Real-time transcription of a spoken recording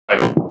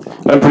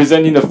I'm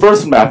presenting the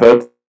first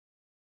method.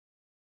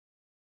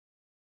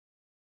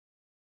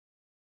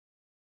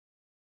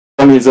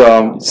 One is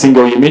a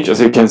single image,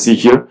 as you can see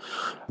here.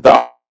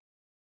 The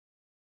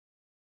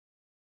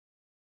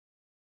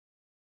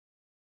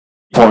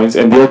points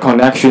and their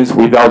connections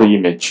without the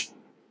image.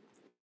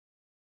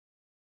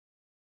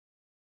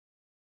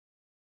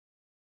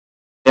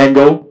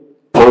 Angle,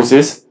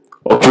 poses,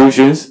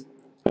 occlusions.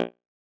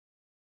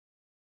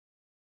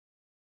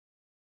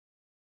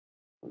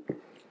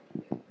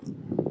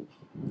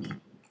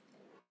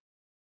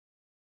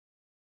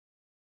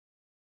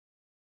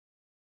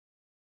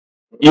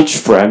 Each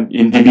frame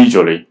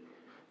individually.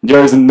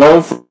 There is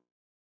no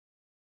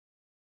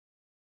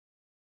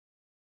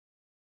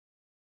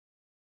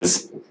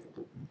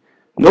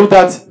Note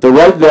that the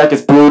right leg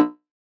is blue.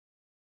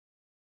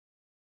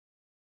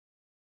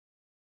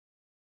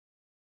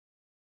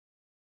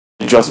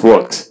 It just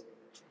works.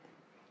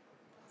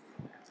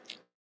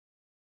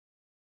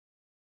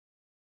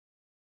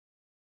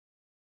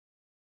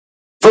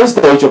 First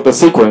stage of the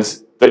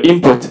sequence, the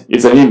input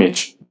is an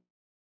image.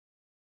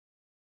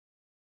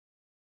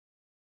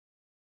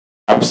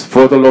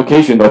 For the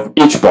location of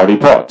each body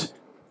part.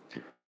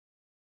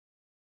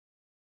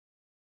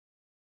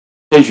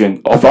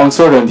 Of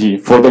uncertainty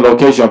for the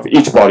location of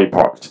each body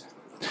part.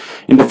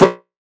 In the first,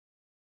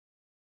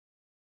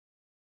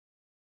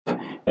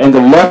 and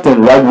the left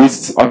and right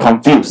wrists are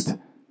confused.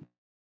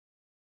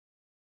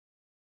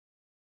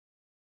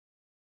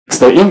 It's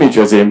the image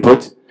as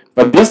input,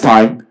 but this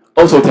time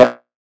also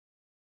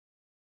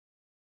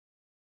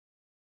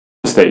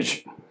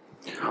stage.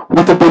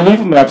 With the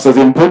belief maps as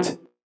input,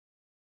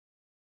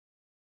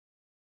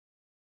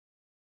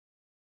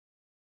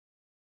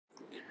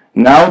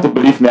 now the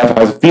belief map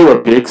has fewer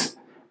peaks.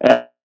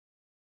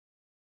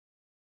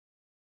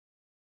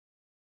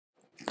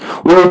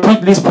 We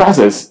repeat this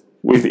process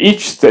with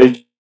each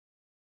stage.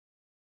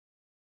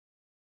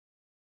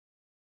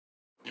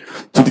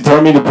 To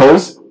determine the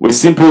pose, we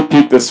simply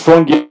pick the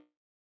strongest.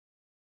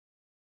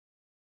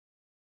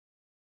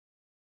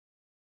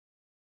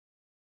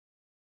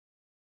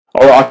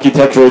 Our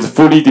architecture is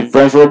fully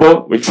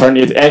differentiable. We turn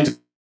it into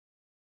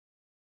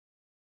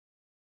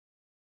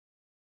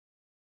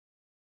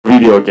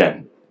video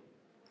again.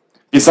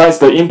 Besides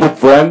the input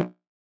frame,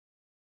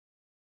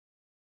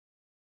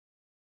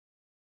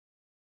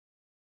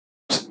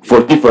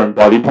 for different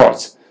body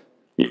parts.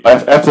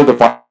 After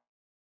the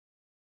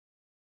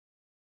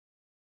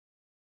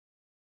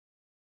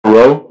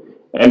row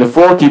and the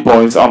 4 key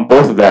points on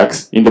both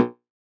legs in the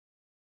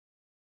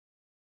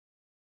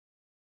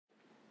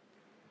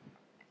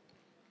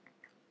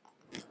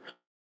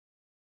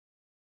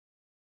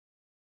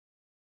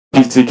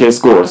PCK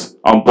scores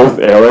on both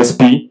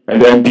LSP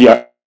and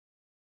MBI.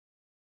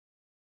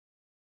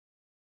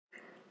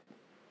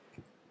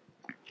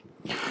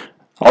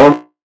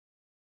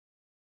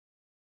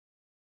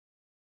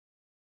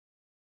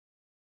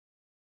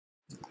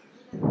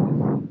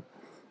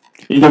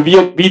 In the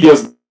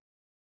videos,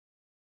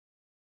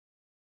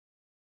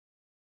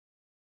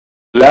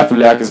 left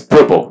leg is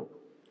purple.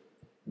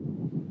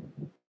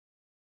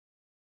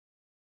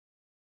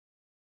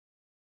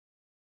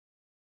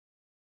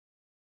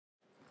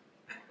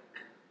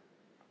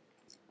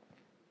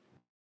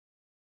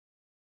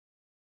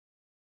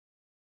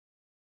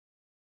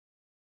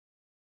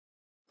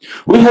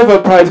 We have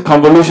applied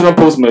convolutional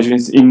pose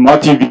machines in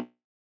multi-motion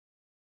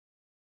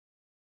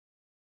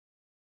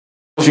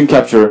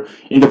capture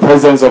in the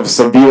presence of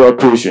severe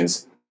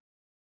occlusions.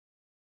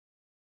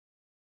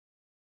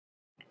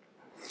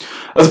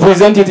 As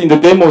presented in the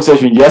demo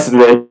session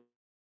yesterday,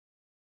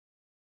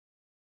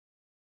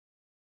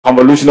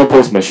 convolutional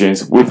pose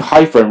machines with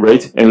high frame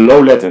rate and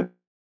low latency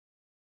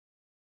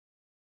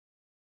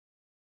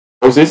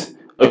poses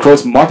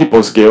across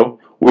multiple scale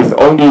with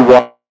only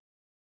one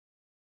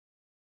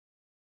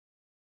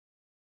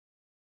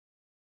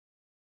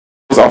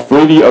are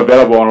freely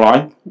available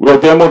online. We'll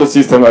demo the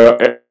system